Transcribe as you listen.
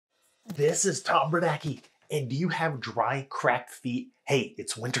This is Tom Bernacki. And do you have dry, cracked feet? Hey,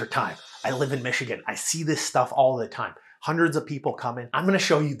 it's winter time. I live in Michigan. I see this stuff all the time. Hundreds of people come in. I'm gonna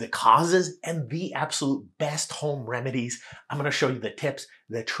show you the causes and the absolute best home remedies. I'm gonna show you the tips,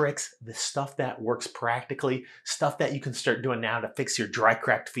 the tricks, the stuff that works practically, stuff that you can start doing now to fix your dry,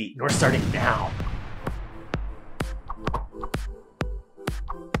 cracked feet. And we're starting now.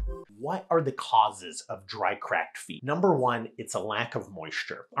 What are the causes of dry, cracked feet? Number one, it's a lack of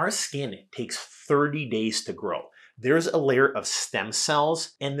moisture. Our skin takes 30 days to grow. There's a layer of stem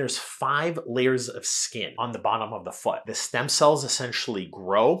cells and there's 5 layers of skin on the bottom of the foot. The stem cells essentially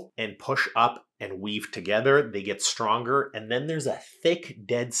grow and push up and weave together. They get stronger. And then there's a thick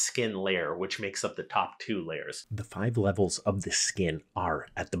dead skin layer, which makes up the top 2 layers. The 5 levels of the skin are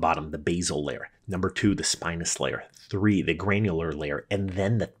at the bottom, the basal layer. Number 2, the spinous layer. 3, the granular layer. And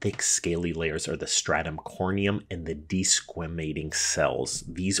then the thick scaly layers are the stratum corneum and the desquamating cells.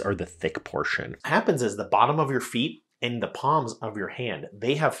 These are the thick portion. What happens is the bottom of your feet and the palms of your hand,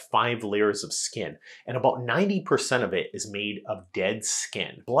 they have 5 layers of skin, and about 90% of it is made of dead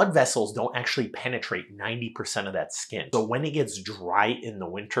skin. Blood vessels don't actually penetrate 90% of that skin. So when it gets dry in the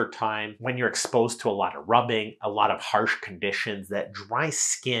winter time, when you're exposed to a lot of rubbing, a lot of harsh conditions, that dry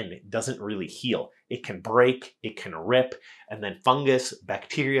skin doesn't really heal. It can break, it can rip, and then fungus,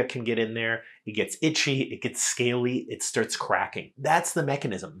 bacteria can get in there. It gets itchy, it gets scaly, it starts cracking. That's the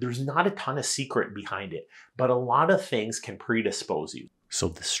mechanism. There's not a ton of secret behind it, but a lot of things can predispose you. So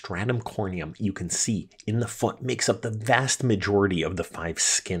the stratum corneum, you can see in the foot, makes up the vast majority of the 5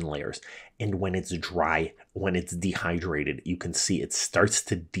 skin layers. And when it's dry, when it's dehydrated, you can see it starts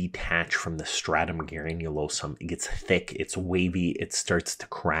to detach from the stratum granulosum. It gets thick, it's wavy, it starts to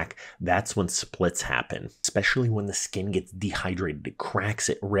crack. That's when splits happen, especially when the skin gets dehydrated. It cracks,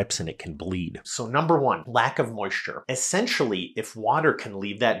 it rips, and it can bleed. So number 1, lack of moisture. Essentially, if water can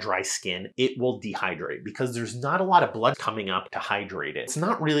leave that dry skin, it will dehydrate because there's not a lot of blood coming up to hydrate it. It's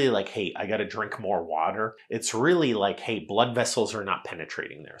not really like, hey, I gotta drink more water. It's really like, hey, blood vessels are not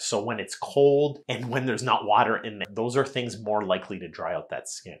penetrating there. So when it's cold and when there's not water in there, those are things more likely to dry out that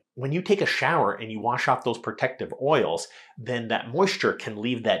skin. When you take a shower and you wash off those protective oils, then that moisture can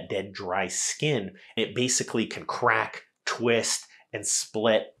leave that dead dry skin. It basically can crack, twist, and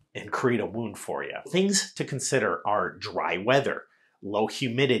split and create a wound for you. Things to consider are dry weather, low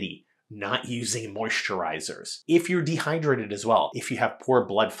humidity, not using moisturizers. If you're dehydrated as well, if you have poor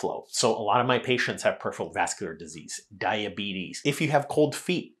blood flow. So a lot of my patients have peripheral vascular disease, diabetes. If you have cold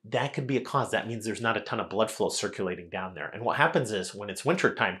feet, that could be a cause. That means there's not a ton of blood flow circulating down there. And what happens is when it's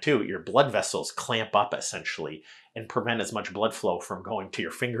winter time too, your blood vessels clamp up essentially and prevent as much blood flow from going to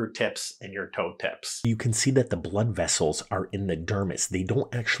your fingertips and your toe tips. You can see that the blood vessels are in the dermis. They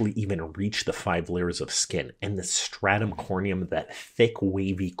don't actually even reach the 5 layers of skin. And the stratum corneum, that thick,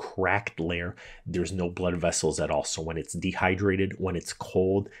 wavy, cracked layer, there's no blood vessels at all. So when it's dehydrated, when it's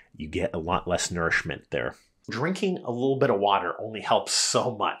cold, you get a lot less nourishment there. Drinking a little bit of water only helps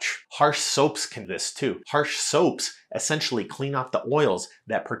so much. Harsh soaps can do this too. Harsh soaps essentially clean off the oils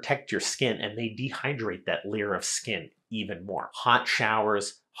that protect your skin and they dehydrate that layer of skin even more. Hot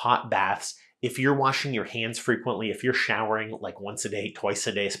showers, hot baths. If you're washing your hands frequently, if you're showering like once a day, twice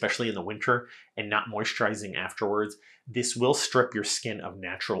a day, especially in the winter, and not moisturizing afterwards, this will strip your skin of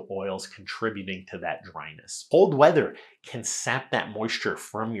natural oils, contributing to that dryness. Cold weather can sap that moisture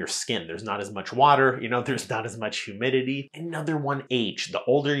from your skin. There's not as much water, there's not as much humidity. Another one, age. The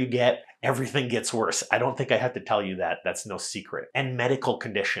older you get, everything gets worse. I don't think I have to tell you that. That's no secret. And medical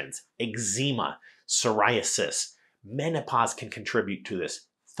conditions, eczema, psoriasis, menopause can contribute to this.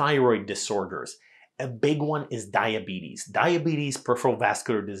 Thyroid disorders. A big one is diabetes. Diabetes, peripheral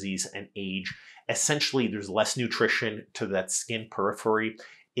vascular disease, and age. Essentially, there's less nutrition to that skin periphery.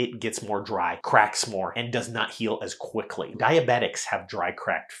 It gets more dry, cracks more, and does not heal as quickly. Diabetics have dry,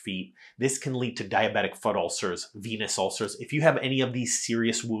 cracked feet. This can lead to diabetic foot ulcers, venous ulcers. If you have any of these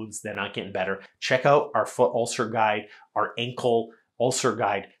serious wounds that are not getting better, check out our foot ulcer guide, our ankle ulcer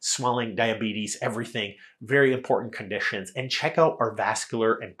guide, swelling, diabetes, everything, very important conditions. And check out our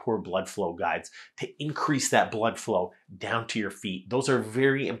vascular and poor blood flow guides to increase that blood flow down to your feet. Those are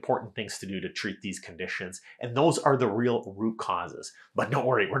very important things to do to treat these conditions. And those are the real root causes. But don't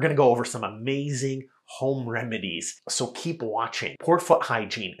worry, we're gonna go over some amazing home remedies. So keep watching. Poor foot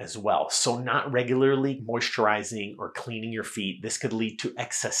hygiene as well. So not regularly moisturizing or cleaning your feet. This could lead to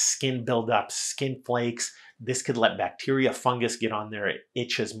excess skin buildup, skin flakes. This could let bacteria, fungus get on there. It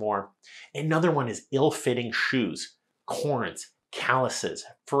itches more. Another one is ill-fitting shoes, corns, calluses,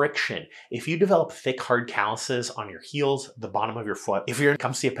 friction. If you develop thick, hard calluses on your heels, the bottom of your foot, if you're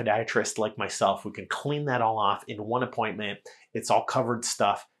come see a podiatrist like myself, we can clean that all off in one appointment. It's all covered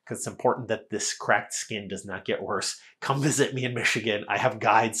stuff, because it's important that this cracked skin does not get worse. Come visit me in Michigan. I have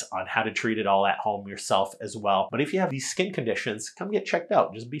guides on how to treat it all at home yourself as well. But if you have these skin conditions, come get checked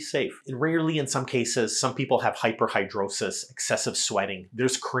out. Just be safe. And rarely, in some cases, some people have hyperhidrosis, excessive sweating.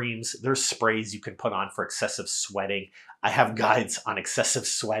 There's creams, there's sprays you can put on for excessive sweating. I have guides on excessive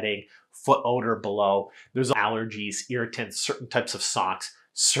sweating, foot odor below. There's allergies, irritants, certain types of socks,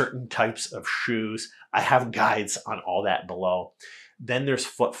 certain types of shoes. I have guides on all that below. Then there's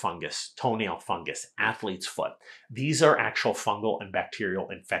foot fungus, toenail fungus, athlete's foot. These are actual fungal and bacterial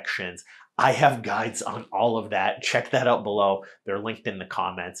infections. I have guides on all of that. Check that out below. They're linked in the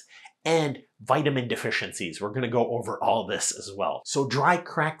comments. And vitamin deficiencies. We're going to go over all this as well. So dry,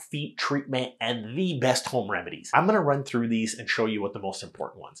 cracked feet treatment and the best home remedies. I'm going to run through these and show you what the most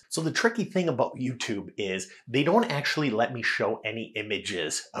important ones. So the tricky thing about YouTube is they don't actually let me show any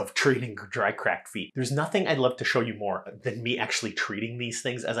images of treating dry, cracked feet. There's nothing I'd love to show you more than me actually treating these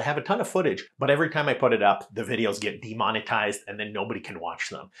things, as I have a ton of footage, but every time I put it up, the videos get demonetized and then nobody can watch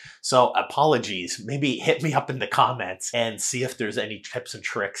them. So apologies. Maybe hit me up in the comments and see if there's any tips and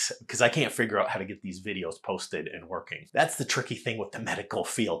tricks, because I can't figure out how to get these videos posted and working. That's the tricky thing with the medical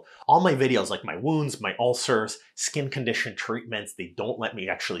field. All my videos, like my wounds, my ulcers, skin condition treatments, they don't let me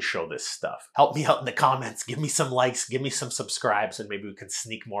actually show this stuff. Help me out in the comments, give me some likes, give me some subscribes, and maybe we can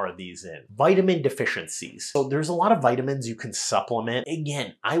sneak more of these in. Vitamin deficiencies. So there's a lot of vitamins you can supplement.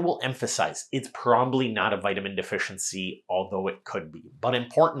 Again, I will emphasize, it's probably not a vitamin deficiency, although it could be. But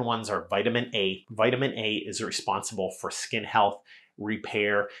important ones are vitamin A. Vitamin A is responsible for skin health,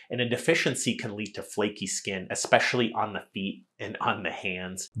 repair, and a deficiency can lead to flaky skin, especially on the feet and on the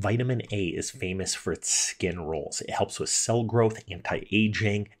hands. Vitamin A is famous for its skin rolls. It helps with cell growth,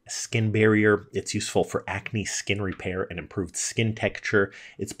 anti-aging, skin barrier. It's useful for acne, skin repair, and improved skin texture.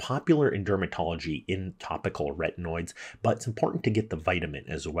 It's popular in dermatology in topical retinoids, but it's important to get the vitamin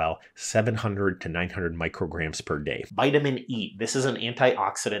as well, 700 to 900 micrograms per day. Vitamin E, this is an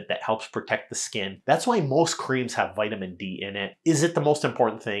antioxidant that helps protect the skin. That's why most creams have vitamin D in it. Is it the most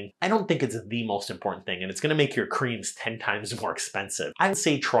important thing? I don't think it's the most important thing, and it's going to make your creams 10 times more expensive. I would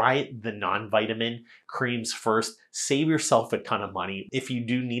say try the non-vitamin creams first. Save yourself a ton of money. If you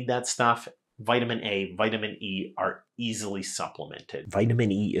do need that stuff, vitamin A, vitamin E are easily supplemented.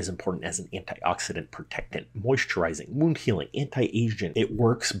 Vitamin E is important as an antioxidant, protectant, moisturizing, wound healing, anti-aging. It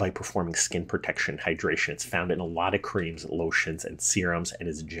works by performing skin protection, hydration. It's found in a lot of creams, lotions, and serums, and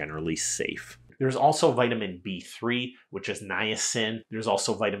is generally safe. There's also vitamin B3, which is niacin. There's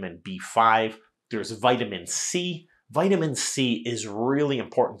also vitamin B5. There's vitamin C. Vitamin C is really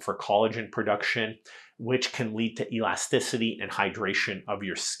important for collagen production, which can lead to elasticity and hydration of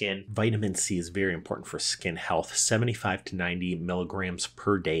your skin. Vitamin C is very important for skin health, 75 to 90 milligrams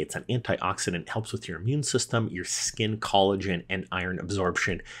per day. It's an antioxidant, helps with your immune system, your skin collagen, and iron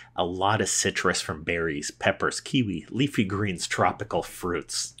absorption. A lot of citrus from berries, peppers, kiwi, leafy greens, tropical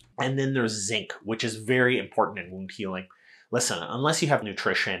fruits. And then there's zinc, which is very important in wound healing. Listen, unless you have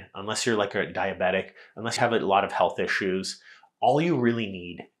nutrition, unless you're like a diabetic, unless you have a lot of health issues, all you really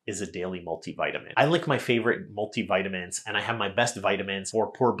need is a daily multivitamin. I link my favorite multivitamins, and I have my best vitamins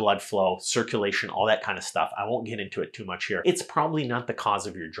for poor blood flow, circulation, all that kind of stuff. I won't get into it too much here. It's probably not the cause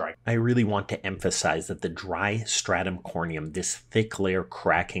of your dry. I really want to emphasize that the dry stratum corneum, this thick layer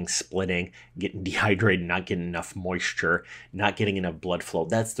cracking, splitting, getting dehydrated, not getting enough moisture, not getting enough blood flow,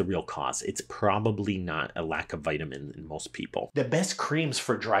 that's the real cause. It's probably not a lack of vitamin in most people. The best creams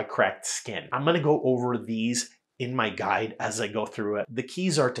for dry, cracked skin. I'm gonna go over these in my guide as I go through it. The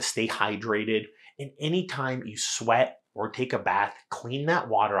keys are to stay hydrated, and anytime you sweat or take a bath, clean that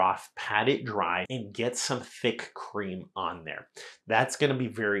water off, pat it dry, and get some thick cream on there. That's gonna be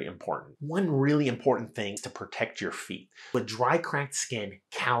very important. One really important thing is to protect your feet. With dry, cracked skin,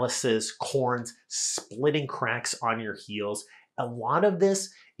 calluses, corns, splitting cracks on your heels, a lot of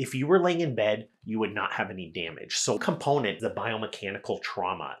this, if you were laying in bed, you would not have any damage. So component, the biomechanical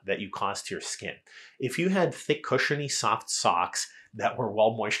trauma that you cause to your skin. If you had thick, cushiony, soft socks that were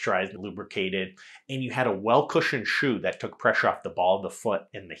well moisturized and lubricated, and you had a well-cushioned shoe that took pressure off the ball of the foot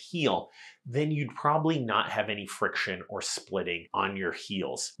and the heel, then you'd probably not have any friction or splitting on your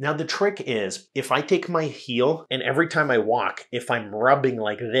heels. Now the trick is, if I take my heel and every time I walk, if I'm rubbing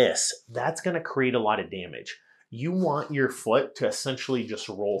like this, that's gonna create a lot of damage. You want your foot to essentially just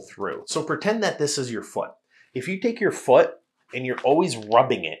roll through. So pretend that this is your foot. If you take your foot and you're always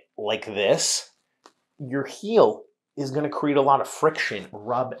rubbing it like this, your heel is going to create a lot of friction,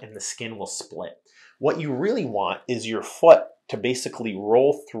 rub, and the skin will split. What you really want is your foot to basically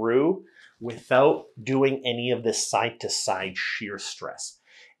roll through without doing any of this side-to-side shear stress.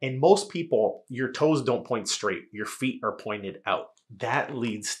 And most people, your toes don't point straight, your feet are pointed out. that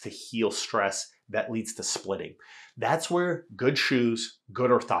leads to heel stress, that leads to splitting. That's where good shoes,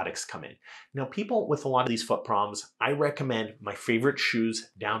 good orthotics come in. Now, people with a lot of these foot problems, I recommend my favorite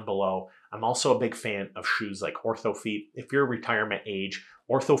shoes down below. I'm also a big fan of shoes like Orthofeet. If you're retirement age,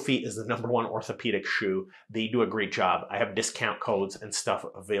 Orthofeet is the #1 orthopedic shoe. They do a great job. I have discount codes and stuff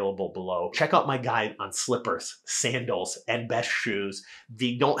available below. Check out my guide on slippers, sandals, and best shoes.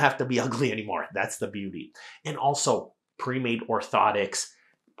 They don't have to be ugly anymore. That's the beauty. And also pre-made orthotics,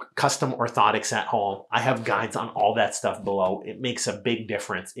 custom orthotics at home. I have guides on all that stuff below. It makes a big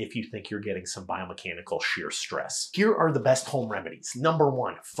difference if you think you're getting some biomechanical shear stress. Here are the best home remedies.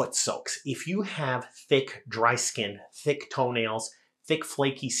 #1, foot soaks. If you have thick, dry skin, thick toenails, thick,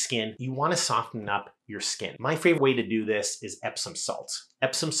 flaky skin, you want to soften up your skin. My favorite way to do this is Epsom salts.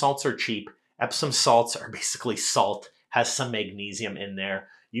 Epsom salts are cheap. Epsom salts are basically salt, has some magnesium in there.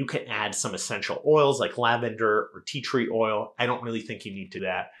 You can add some essential oils like lavender or tea tree oil. I don't really think you need to do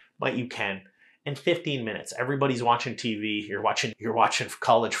that, but you can. In 15 minutes, everybody's watching TV, you're watching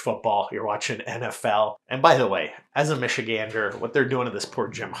college football, you're watching NFL. And by the way, as a Michigander, what they're doing to this poor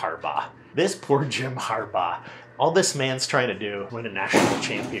Jim Harbaugh. This poor Jim Harbaugh. All this man's trying to do, win a national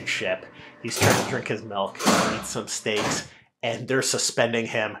championship. He's trying to drink his milk, eat some steaks, and they're suspending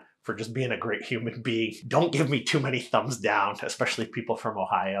him for just being a great human being. Don't give me too many thumbs down, especially people from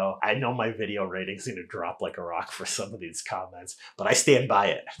Ohio. I know my video rating's gonna drop like a rock for some of these comments, but I stand by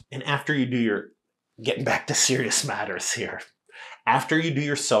it. And after you do your, getting back to serious matters here, after you do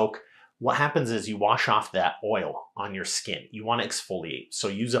your soak, what happens is you wash off that oil on your skin. You wanna exfoliate, so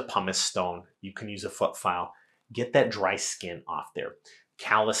use a pumice stone. You can use a foot file. Get that dry skin off there.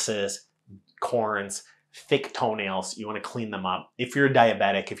 Calluses, corns, thick toenails, you want to clean them up. If you're a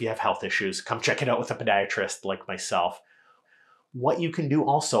diabetic, if you have health issues, come check it out with a podiatrist like myself. What you can do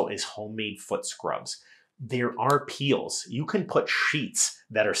also is homemade foot scrubs. There are peels. You can put sheets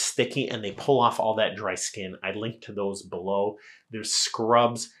that are sticky and they pull off all that dry skin. I linked to those below. There's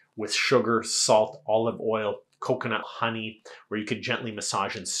scrubs with sugar, salt, olive oil, coconut honey, where you could gently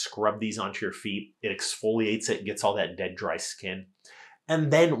massage and scrub these onto your feet. It exfoliates it, gets all that dead dry skin.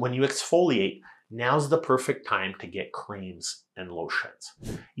 And then when you exfoliate, now's the perfect time to get creams and lotions.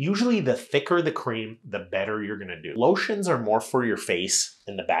 Usually the thicker the cream, the better you're gonna do. Lotions are more for your face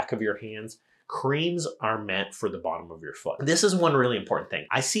and the back of your hands. Creams are meant for the bottom of your foot. This is one really important thing.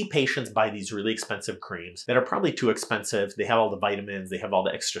 I see patients buy these really expensive creams that are probably too expensive. They have all the vitamins, they have all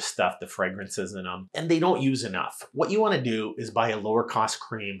the extra stuff, the fragrances in them, and they don't use enough. What you wanna do is buy a lower cost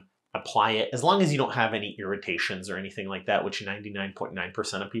cream, apply it. As long as you don't have any irritations or anything like that, which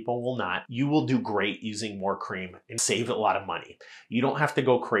 99.9% of people will not, you will do great using more cream and save a lot of money. You don't have to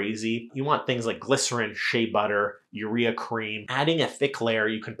go crazy. You want things like glycerin, shea butter, urea cream. Adding a thick layer,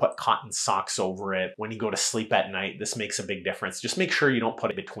 you can put cotton socks over it when you go to sleep at night. This makes a big difference. Just make sure you don't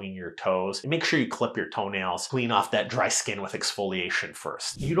put it between your toes. And make sure you clip your toenails, clean off that dry skin with exfoliation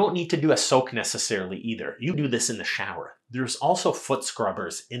first. You don't need to do a soak necessarily either. You do this in the shower. There's also foot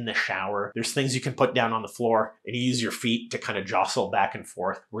scrubbers in the shower. There's things you can put down on the floor and you use your feet to kind of jostle back and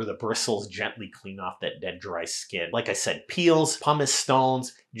forth where the bristles gently clean off that dead dry skin. Like I said, peels, pumice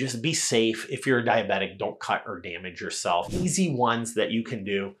stones, just be safe. If you're a diabetic, don't cut or damage yourself. Easy ones that you can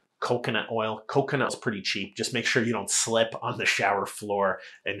do. Coconut oil. Coconut is pretty cheap. Just make sure you don't slip on the shower floor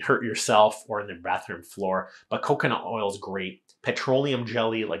and hurt yourself or in the bathroom floor. But coconut oil is great. Petroleum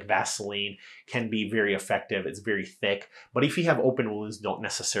jelly like Vaseline can be very effective. It's very thick, but if you have open wounds, don't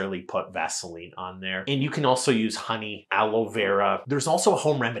necessarily put Vaseline on there. And you can also use honey, aloe vera. There's also a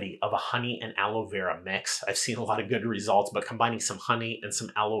home remedy of a honey and aloe vera mix. I've seen a lot of good results, but combining some honey and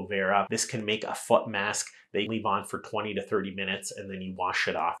some aloe vera, this can make a foot mask they leave on for 20 to 30 minutes and then you wash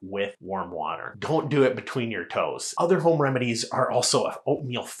it off with warm water. Don't do it between your toes. Other home remedies are also an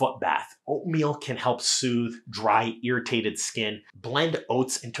oatmeal foot bath. Oatmeal can help soothe dry, irritated skin. Blend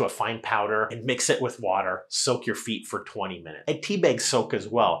oats into a fine powder and mix it with water. Soak your feet for 20 minutes. A tea bag soak as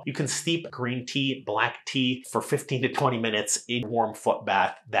well. You can steep green tea, black tea for 15 to 20 minutes in warm foot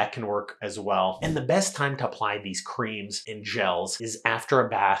bath. That can work as well. And the best time to apply these creams and gels is after a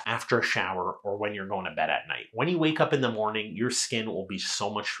bath, after a shower, or when you're going to bed at night. When you wake up in the morning, your skin will be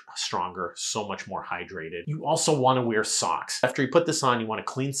so much stronger, so much more hydrated. You also want to wear socks. After you put this on, you want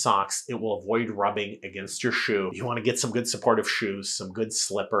to clean socks. It will avoid rubbing against your shoe. You want to get some good supportive shoes, some good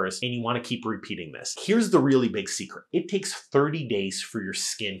slippers, and you want to keep repeating this. Here's the really big secret. It takes 30 days for your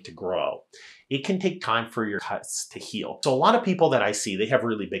skin to grow. It can take time for your cuts to heal. So a lot of people that I see, they have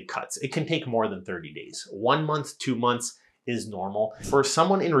really big cuts. It can take more than 30 days. 1 month, 2 months, is normal. For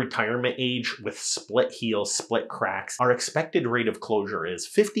someone in retirement age with split heels, split cracks, our expected rate of closure is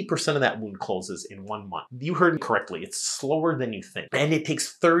 50% of that wound closes in 1 month. You heard correctly, it's slower than you think. And it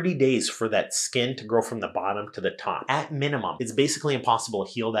takes 30 days for that skin to grow from the bottom to the top. At minimum, it's basically impossible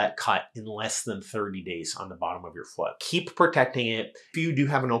to heal that cut in less than 30 days on the bottom of your foot. Keep protecting it. If you do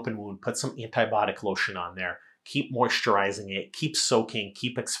have an open wound, put some antibiotic lotion on there. Keep moisturizing it, keep soaking,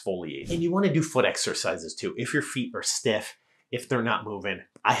 keep exfoliating. And you want to do foot exercises too. If your feet are stiff, if they're not moving,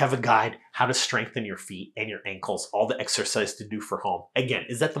 I have a guide how to strengthen your feet and your ankles, all the exercise to do for home. Again,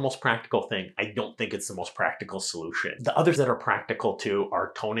 is that the most practical thing? I don't think it's the most practical solution. The others that are practical too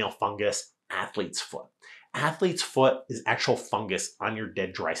are toenail fungus, athlete's foot. Athlete's foot is actual fungus on your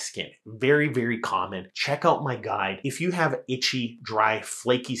dead dry skin. Very, very common. Check out my guide. If you have itchy, dry,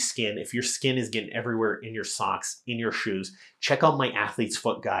 flaky skin, if your skin is getting everywhere in your socks, in your shoes, check out my athlete's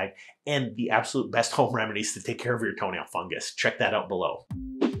foot guide and the absolute best home remedies to take care of your toenail fungus. Check that out below.